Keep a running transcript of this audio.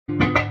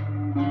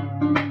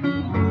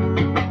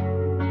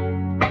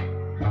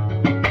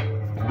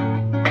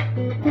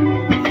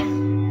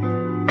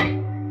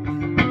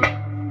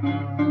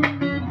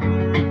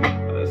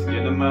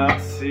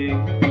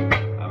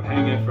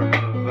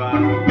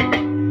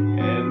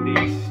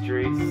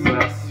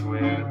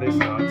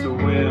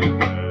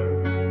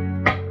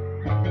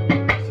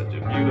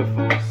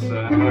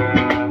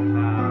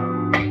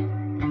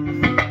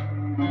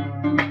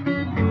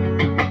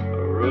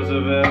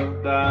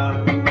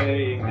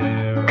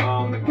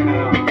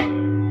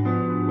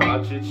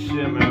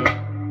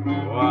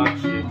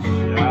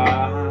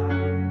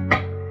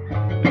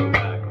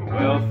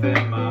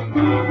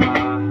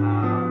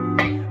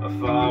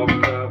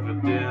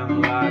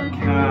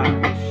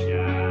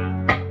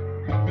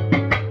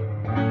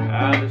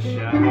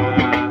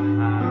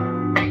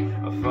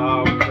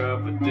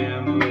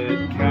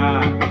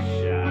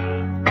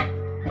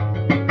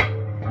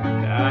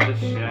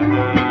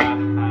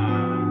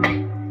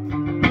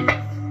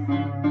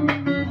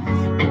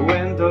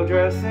window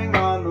dressing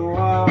on the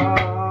wall.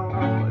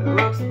 It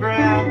looks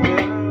brand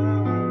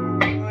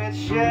new, it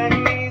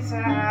shades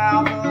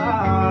out the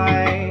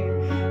light.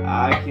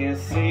 I can't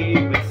see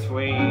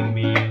between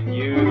me and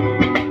you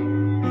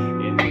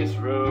in this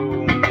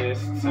room this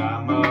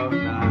time of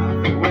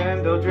night. The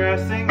window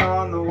dressing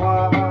on the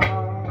wall,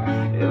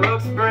 it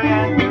looks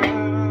brand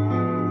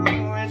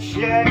new, it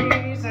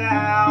shades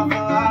out the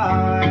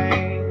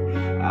light.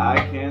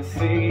 I can't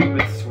see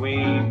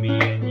between me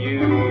and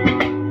you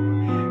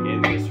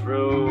in this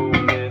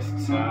room this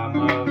time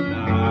of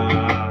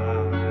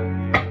night.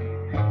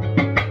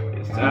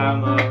 This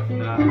time of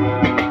night.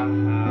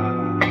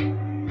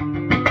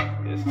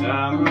 This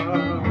time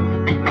of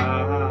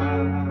night.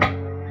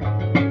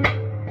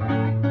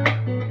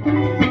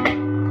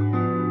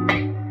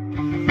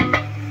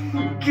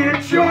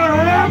 Get your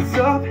hands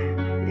up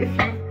if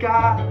you've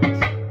got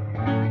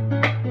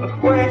a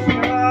question.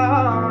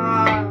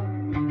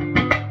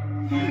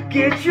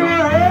 Get your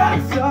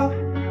hands up,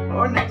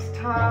 or next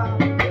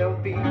time there'll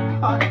be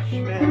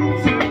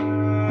punishment too.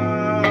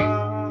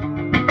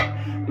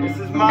 This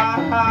is my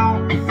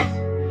house,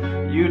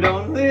 you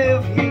don't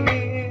live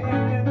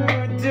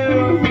here,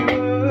 do you?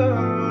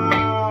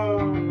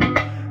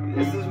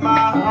 This is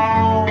my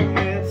home,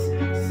 it's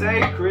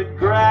sacred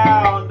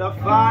ground. I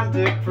find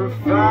it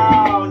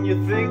profound. You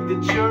think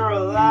that you're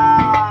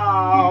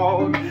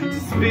allowed to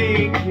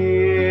speak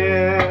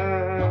here,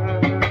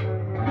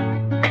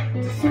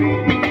 to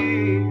speak.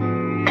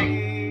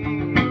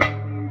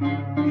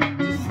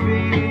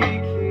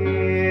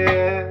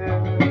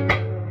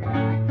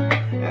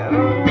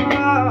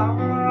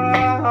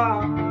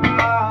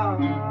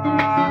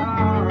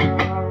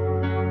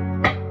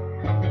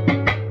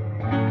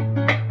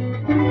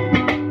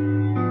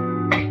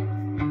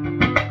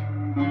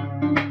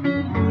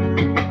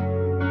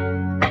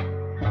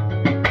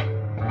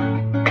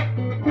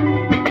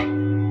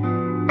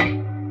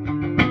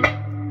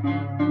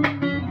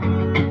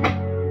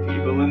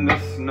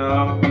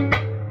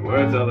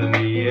 Words all in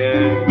the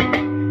air,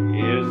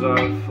 ears are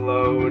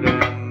afloat,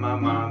 and my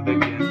mind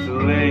begins to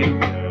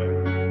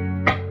linger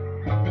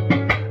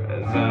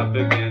as I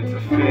begin to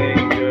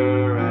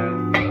finger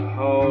at the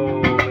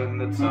hole in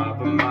the top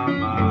of my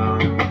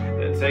mind.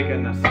 They're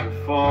taking us in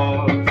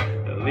force,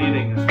 they're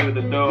leading us through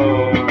the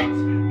doors.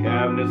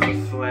 Cabinets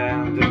are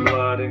slammed and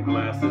blood and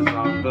glasses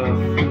on the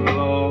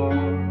floor.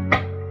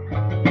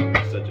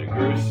 Such a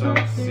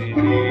gruesome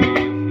scene.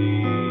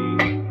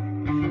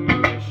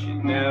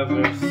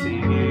 Never see.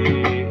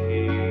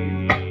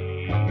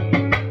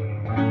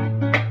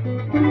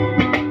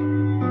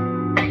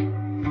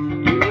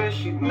 You wish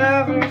you'd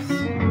never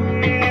see.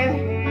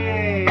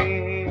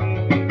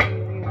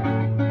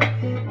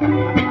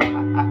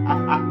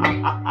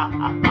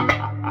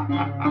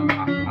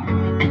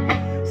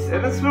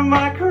 Sentence for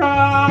my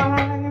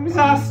crimes, I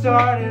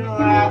started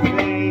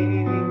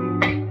laughing.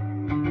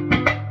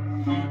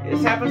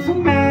 It's happened so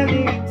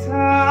many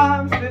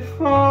times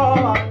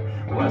before.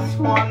 What's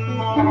one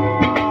more?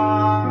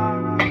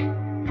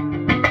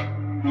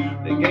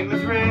 The game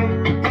is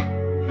rigged,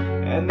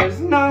 and there's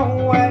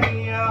no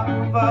way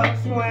of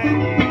us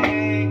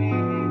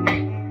winning.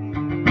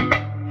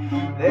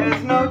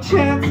 There's no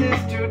chances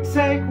to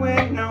take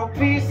when no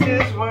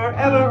pieces were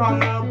ever on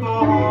the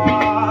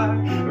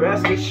board.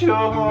 Rest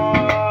assured.